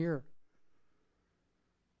internet and here.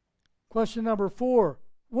 Question number 4.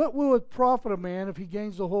 What will it profit a man if he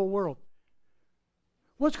gains the whole world?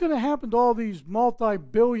 What's going to happen to all these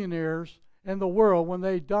multi-billionaires in the world when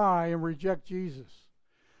they die and reject Jesus?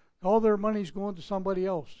 All their money's going to somebody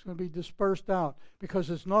else. It's going to be dispersed out because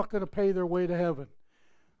it's not going to pay their way to heaven.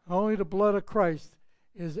 Only the blood of Christ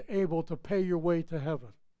is able to pay your way to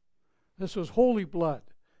heaven. This was holy blood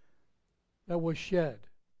that was shed.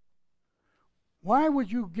 Why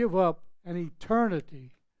would you give up an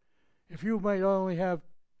eternity if you might only have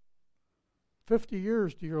 50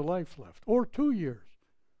 years to your life left, or 2 years?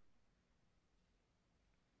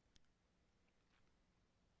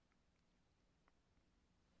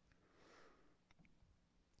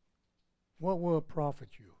 What will it profit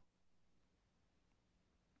you?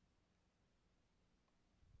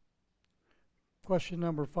 Question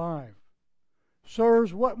number 5.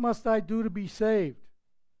 Sirs, what must I do to be saved?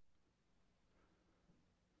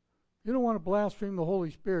 You don't want to blaspheme the Holy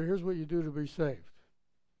Spirit. Here's what you do to be saved.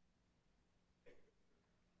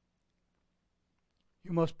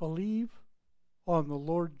 You must believe on the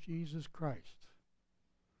Lord Jesus Christ.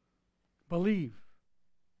 Believe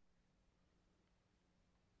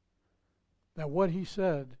that what he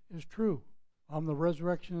said is true. I'm the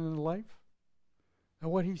resurrection and the life.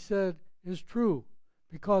 And what he said is true.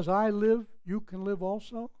 Because I live, you can live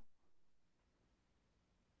also.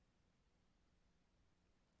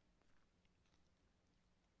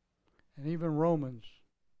 And even Romans,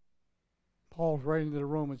 Paul's writing to the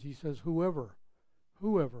Romans, he says, whoever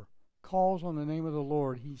calls on the name of the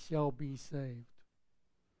Lord, he shall be saved.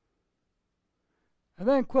 And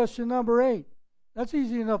then question number 8. That's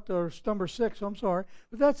easy enough to, or number 6, I'm sorry,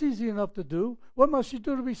 but that's easy enough to do. What must you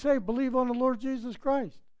do to be saved? Believe on the Lord Jesus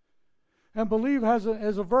Christ. And believe has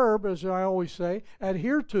a verb, as I always say,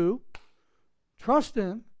 adhere to, Trust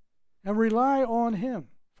in and rely on Him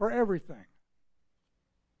for everything.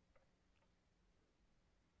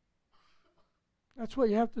 That's what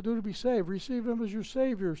you have to do to be saved. Receive Him as your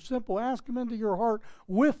Savior. Simple. Ask Him into your heart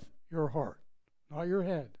with your heart, not your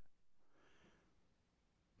head.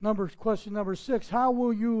 Question number 6, how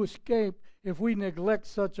will you escape if we neglect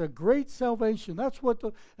such a great salvation? That's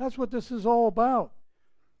what this is all about.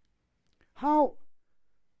 How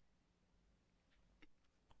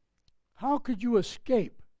could you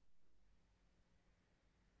escape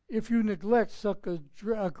if you neglect such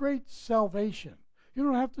a great salvation? You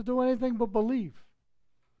don't have to do anything but believe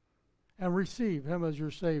and receive Him as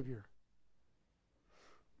your Savior.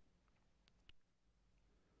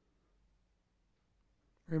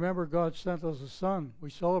 Remember, God sent us a Son. We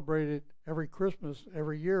celebrate it every Christmas,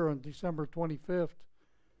 every year on December 25th.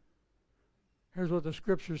 Here's what the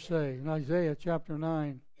Scriptures say in Isaiah chapter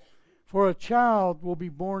 9. For a child will be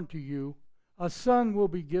born to you, a son will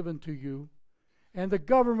be given to you, and the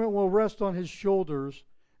government will rest on His shoulders.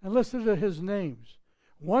 And listen to His names: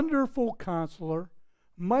 Wonderful Counselor,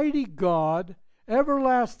 Mighty God,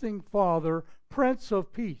 Everlasting Father, Prince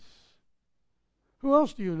of Peace. Who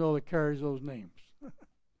else do you know that carries those names?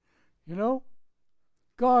 You know,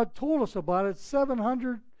 God told us about it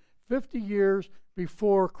 750 years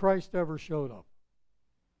before Christ ever showed up.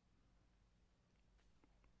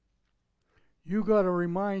 You got to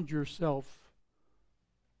remind yourself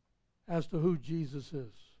as to who Jesus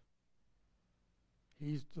is.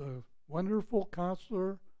 He's the Wonderful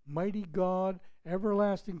Counselor, Mighty God,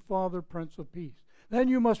 Everlasting Father, Prince of Peace. Then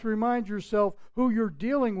you must remind yourself who you're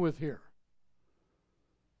dealing with here.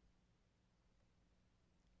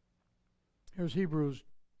 Here's Hebrews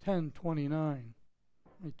 10:29.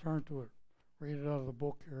 Let me turn to it. Read it out of the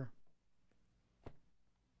book here.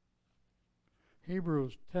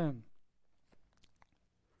 Hebrews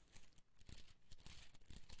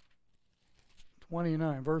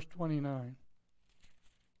 10:29, verse 29.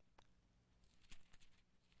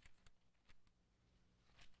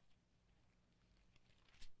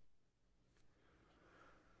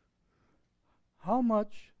 How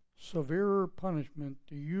much severer punishment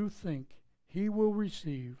do you think he will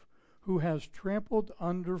receive who has trampled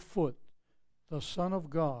underfoot the Son of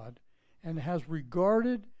God and has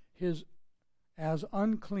regarded as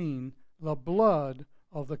unclean the blood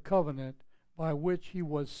of the covenant by which he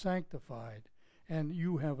was sanctified, and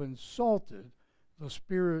you have insulted the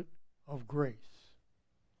Spirit of grace?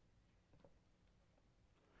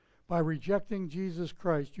 By rejecting Jesus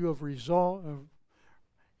Christ, you have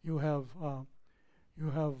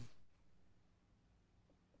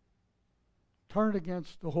turned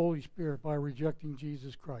against the Holy Spirit by rejecting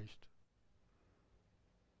Jesus Christ.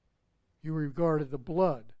 You regarded the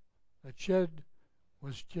blood that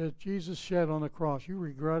Jesus shed on the cross. You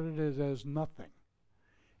regarded it as nothing.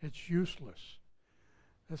 It's useless.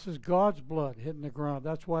 This is God's blood hitting the ground.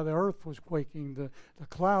 That's why the earth was quaking. The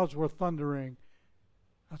clouds were thundering.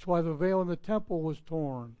 That's why the veil in the temple was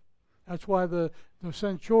torn. That's why the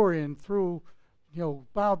centurion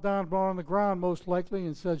bowed down on the ground most likely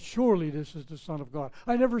and said, surely this is the Son of God.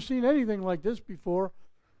 I never seen anything like this before.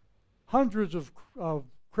 Hundreds of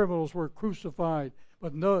criminals were crucified,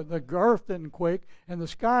 but no, the earth didn't quake and the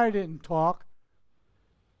sky didn't talk.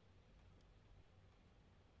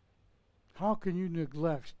 How can you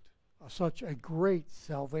neglect such a great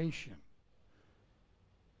salvation?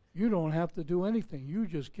 You don't have to do anything. You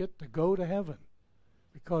just get to go to heaven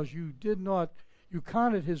because you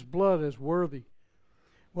counted His blood as worthy.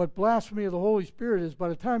 What blasphemy of the Holy Spirit is, by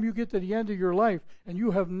the time you get to the end of your life and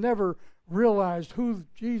you have never realized who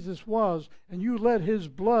Jesus was and you let His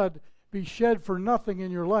blood be shed for nothing in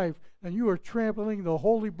your life, then you are trampling the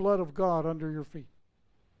holy blood of God under your feet.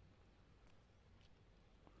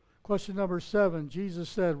 Question number 7, Jesus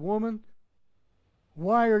said, Woman,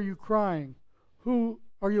 why are you crying? Who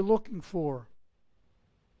are you looking for?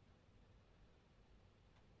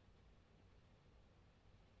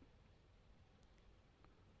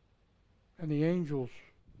 And the angels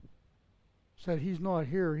said, He's not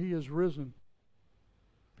here, He is risen,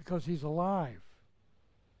 because He's alive.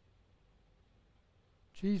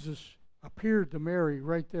 Jesus appeared to Mary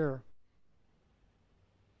right there.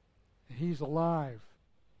 And He's alive.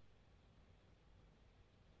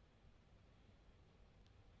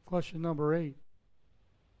 Question number 8.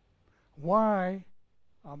 Why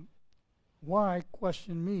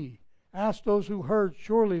question me? Ask those who heard,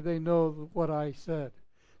 surely they know what I said.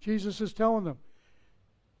 Jesus is telling them,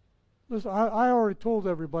 listen, I already told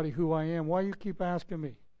everybody who I am. Why you keep asking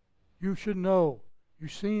me? You should know.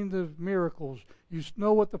 You've seen the miracles. You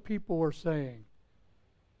know what the people are saying.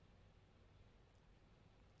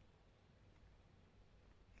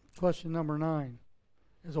 question number 9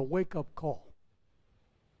 is a wake-up call.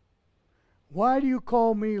 Why do you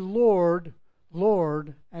call me Lord,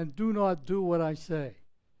 Lord, and do not do what I say?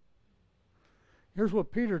 Here's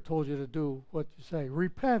what Peter told you to do, what you say.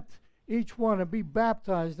 Repent, each one, and be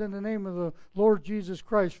baptized in the name of the Lord Jesus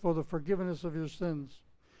Christ for the forgiveness of your sins.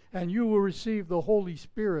 And you will receive the Holy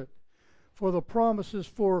Spirit, for the promises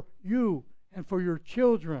for you and for your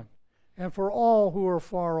children and for all who are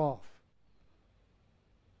far off.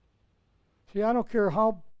 See, I don't care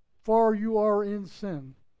how far you are in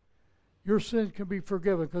sin, your sin can be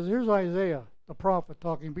forgiven. Because here's Isaiah, the prophet,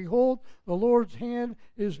 talking. Behold, the Lord's hand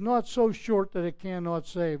is not so short that it cannot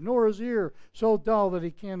save, nor his ear so dull that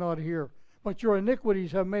he cannot hear. But your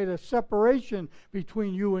iniquities have made a separation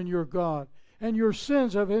between you and your God, and your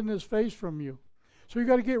sins have hidden his face from you. So you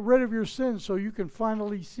got to get rid of your sins so you can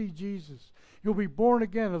finally see Jesus. You'll be born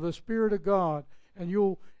again of the Spirit of God, and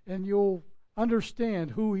you'll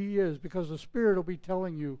understand who he is, because the Spirit will be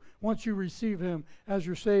telling you, once you receive him as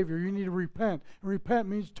your Savior, you need to repent. And repent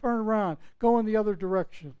means turn around, go in the other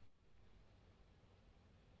direction.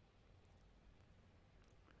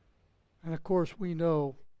 And of course, we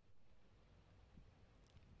know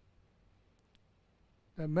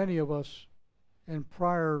that many of us in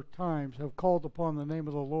prior times have called upon the name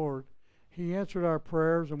of the Lord. He answered our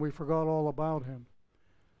prayers, and we forgot all about him.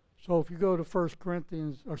 So if you go to 1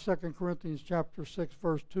 Corinthians or 2 Corinthians chapter 6,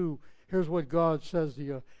 verse 2, here's what God says to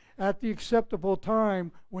you. At the acceptable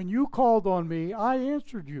time, when you called on me, I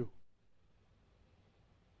answered you.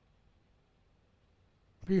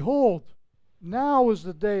 Behold, now is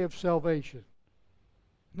the day of salvation.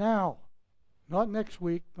 Now. Not next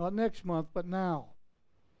week, not next month, but now.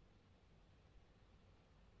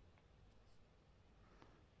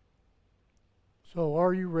 So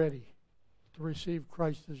are you ready to receive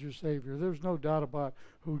Christ as your Savior? There's no doubt about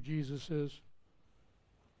who Jesus is.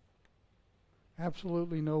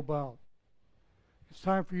 Absolutely no doubt. It's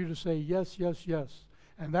time for you to say yes, yes, yes.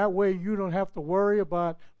 And that way you don't have to worry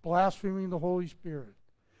about blaspheming the Holy Spirit.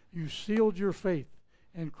 You sealed your faith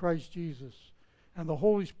in Christ Jesus. And the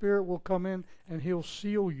Holy Spirit will come in and he'll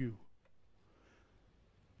seal you.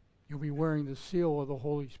 You'll be wearing the seal of the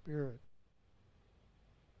Holy Spirit.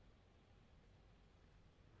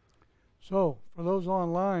 So, for those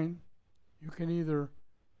online, you can either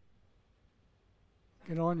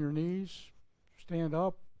get on your knees, stand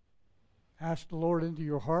up, ask the Lord into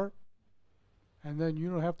your heart, and then you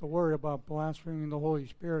don't have to worry about blaspheming the Holy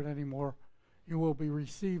Spirit anymore. You will be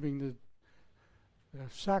receiving the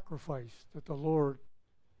sacrifice that the Lord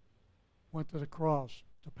went to the cross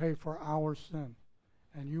to pay for our sin,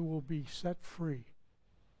 and you will be set free.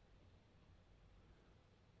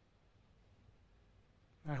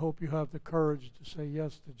 I hope you have the courage to say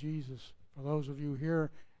yes to Jesus. For those of you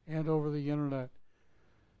here and over the internet,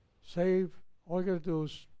 all you got to do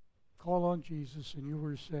is call on Jesus and you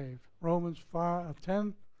were saved. Romans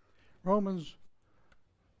 5:10. Romans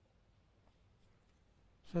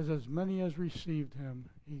says, as many as received him,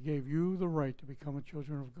 he gave you the right to become a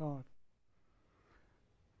children of God.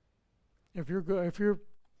 If the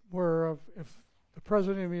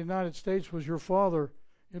President of the United States was your father,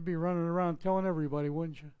 you'd be running around telling everybody,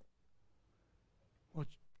 wouldn't you? Well,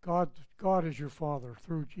 God is your Father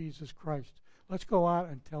through Jesus Christ. Let's go out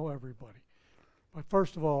and tell everybody. But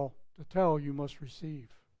first of all, to tell, you must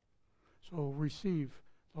receive. So receive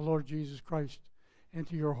the Lord Jesus Christ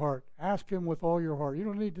into your heart. Ask him with all your heart. You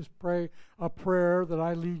don't need to pray a prayer that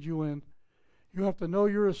I lead you in. You have to know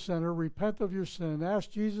you're a sinner, repent of your sin, ask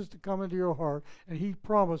Jesus to come into your heart, and he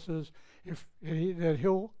promises that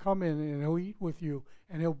he'll come in and he'll eat with you,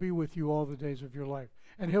 and he'll be with you all the days of your life.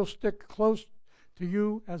 And he'll stick close to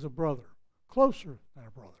you as a brother, closer than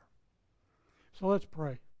a brother. So let's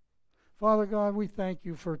pray. Father God, we thank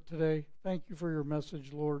you for today. Thank you for your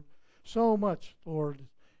message, Lord. So much, Lord.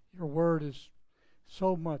 Your word is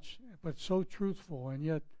so much, but so truthful, and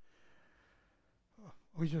yet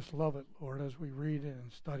we just love it, Lord, as we read it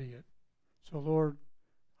and study it. So, Lord,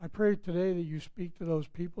 I pray today that you speak to those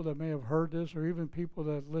people that may have heard this, or even people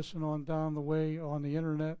that listen on down the way on the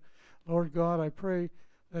internet. Lord God, I pray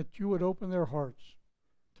that you would open their hearts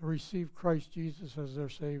to receive Christ Jesus as their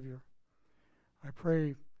Savior. I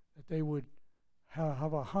pray that they would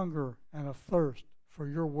have a hunger and a thirst for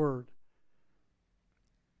your word.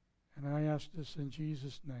 And I ask this in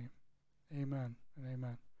Jesus' name. Amen and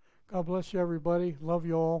amen. God bless you, everybody. Love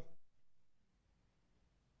you all.